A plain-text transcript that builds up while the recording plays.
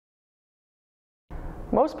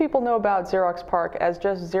Most people know about Xerox PARC as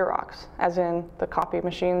just Xerox, as in the copy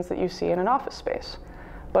machines that you see in an office space.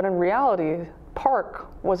 But in reality, PARC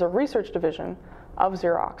was a research division of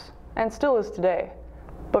Xerox, and still is today.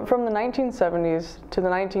 But from the 1970s to the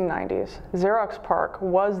 1990s, Xerox PARC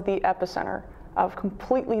was the epicenter of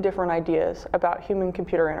completely different ideas about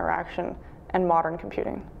human-computer interaction and modern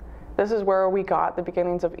computing. This is where we got the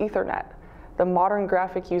beginnings of Ethernet, the modern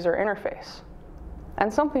graphic user interface,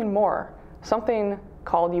 and something more, something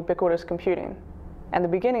called ubiquitous computing, and the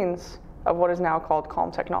beginnings of what is now called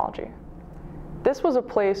Calm technology. This was a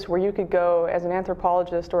place where you could go as an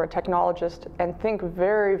anthropologist or a technologist and think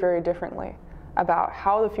very, very differently about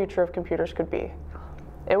how the future of computers could be.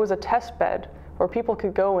 It was a test bed where people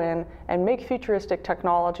could go in and make futuristic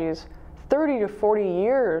technologies 30 to 40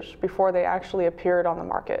 years before they actually appeared on the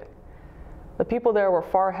market. The people there were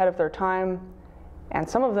far ahead of their time, and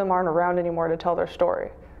some of them aren't around anymore to tell their story.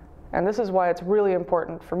 And this is why it's really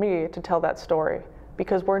important for me to tell that story,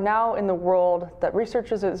 because we're now in the world that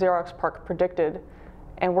researchers at Xerox PARC predicted,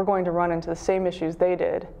 and we're going to run into the same issues they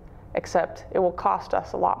did, except it will cost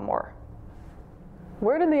us a lot more.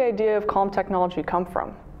 Where did the idea of Calm technology come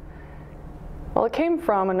from? Well, it came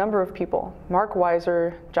from a number of people: Mark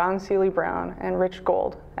Weiser, John Seely Brown, and Rich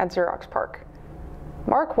Gold at Xerox PARC.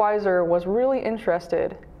 Mark Weiser was really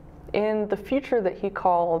interested in the future that he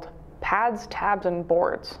called pads, tabs, and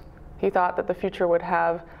boards. He thought that the future would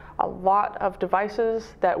have a lot of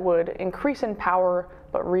devices that would increase in power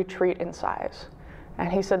but retreat in size.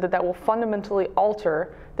 And he said that that will fundamentally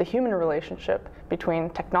alter the human relationship between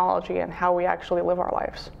technology and how we actually live our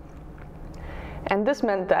lives. And this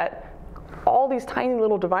meant that all these tiny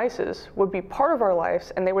little devices would be part of our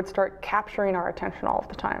lives, and they would start capturing our attention all of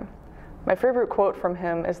the time. My favorite quote from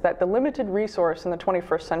him is that the limited resource in the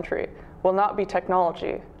 21st century will not be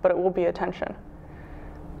technology, but it will be attention.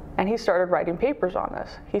 And he started writing papers on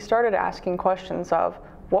this. He started asking questions of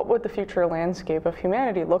what would the future landscape of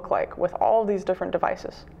humanity look like with all these different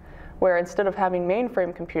devices, where instead of having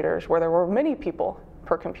mainframe computers where there were many people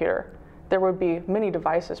per computer, there would be many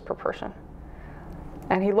devices per person.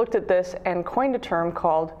 And he looked at this and coined a term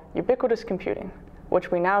called ubiquitous computing,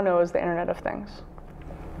 which we now know as the Internet of Things.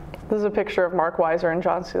 This is a picture of Mark Weiser and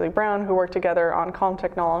John Seely Brown, who worked together on Calm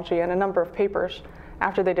technology and a number of papers.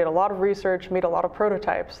 After they did a lot of research, made a lot of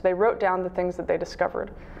prototypes, they wrote down the things that they discovered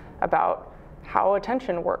about how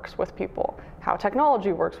attention works with people, how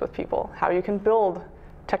technology works with people, how you can build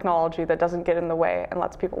technology that doesn't get in the way and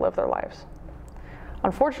lets people live their lives.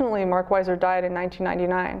 Unfortunately, Mark Weiser died in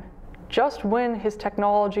 1999, just when his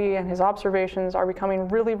technology and his observations are becoming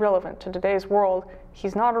really relevant to today's world.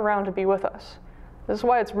 He's not around to be with us. This is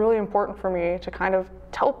why it's really important for me to kind of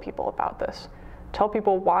tell people about this. Tell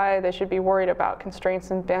people why they should be worried about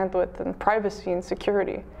constraints in bandwidth and privacy and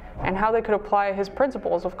security, and how they could apply his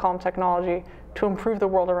principles of Calm technology to improve the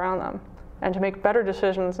world around them, and to make better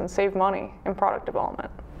decisions and save money in product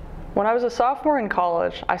development. When I was a sophomore in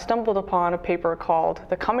college, I stumbled upon a paper called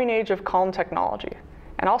The Coming Age of Calm Technology,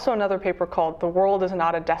 and also another paper called The World is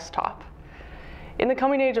Not a Desktop. In The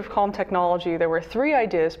Coming Age of Calm Technology, there were 3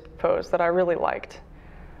 ideas proposed that I really liked.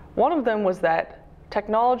 One of them was that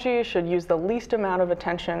technology should use the least amount of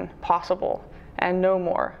attention possible and no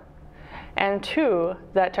more. And 2,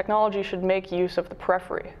 that technology should make use of the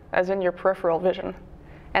periphery, as in your peripheral vision.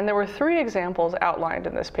 And there were 3 examples outlined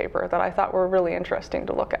in this paper that I thought were really interesting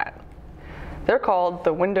to look at. They're called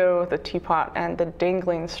the window, the teapot, and the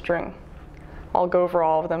dangling string. I'll go over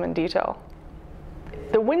all of them in detail.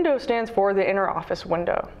 The window stands for the inner office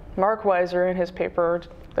window. Mark Weiser, in his paper,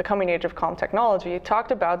 The Coming Age of Calm Technology,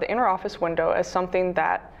 talked about the inner office window as something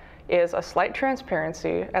that is a slight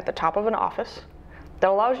transparency at the top of an office that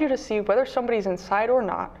allows you to see whether somebody's inside or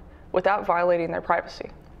not without violating their privacy.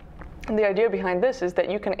 And the idea behind this is that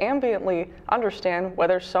you can ambiently understand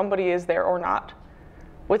whether somebody is there or not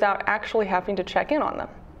without actually having to check in on them.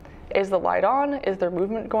 Is the light on? Is there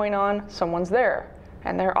movement going on? Someone's there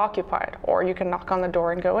and they're occupied. Or you can knock on the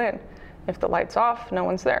door and go in. If the light's off, no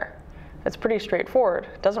one's there. It's pretty straightforward.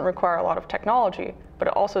 It doesn't require a lot of technology, but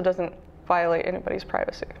it also doesn't violate anybody's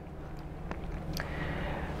privacy.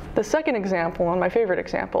 The second example, and my favorite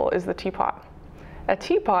example, is the teapot. A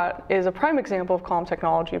teapot is a prime example of Calm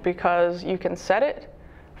technology because you can set it,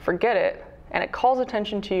 forget it, and it calls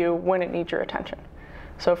attention to you when it needs your attention.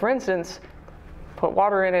 So for instance, put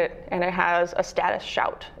water in it and it has a status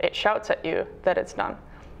shout. It shouts at you that it's done.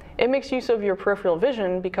 It makes use of your peripheral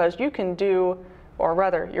vision because you can do, or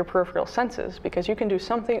rather your peripheral senses, because you can do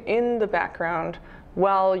something in the background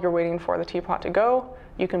while you're waiting for the teapot to go.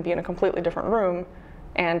 You can be in a completely different room,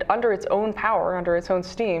 and under its own power, under its own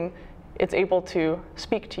steam, it's able to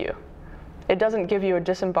speak to you. It doesn't give you a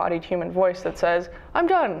disembodied human voice that says, "I'm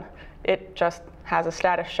done." It just has a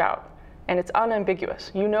status shout, and it's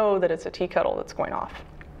unambiguous. You know that it's a tea kettle that's going off.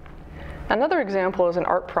 Another example is an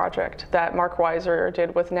art project that Mark Weiser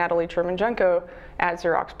did with Natalie Chermanjenko at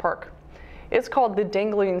Xerox PARC. It's called The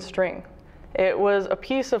Dangling String. It was a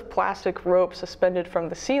piece of plastic rope suspended from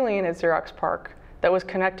the ceiling at Xerox PARC that was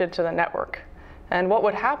connected to the network. And what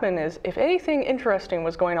would happen is, if anything interesting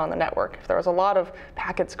was going on the network, if there was a lot of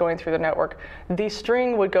packets going through the network, the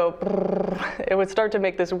string would go brrr, it would start to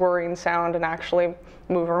make this whirring sound and actually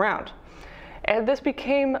move around. And this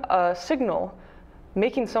became a signal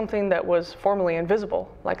making something that was formerly invisible,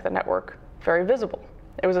 like the network, very visible.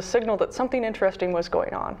 It was a signal that something interesting was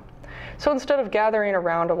going on. So instead of gathering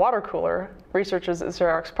around a water cooler, researchers at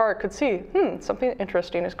Xerox PARC could see, something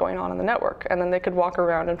interesting is going on in the network, and then they could walk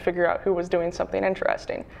around and figure out who was doing something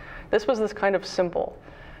interesting. This was this kind of symbol.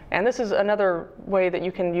 And this is another way that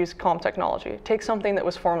you can use calm technology. Take something that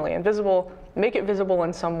was formerly invisible, make it visible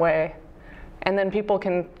in some way, and then people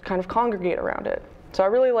can kind of congregate around it. So I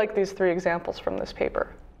really like these three examples from this paper.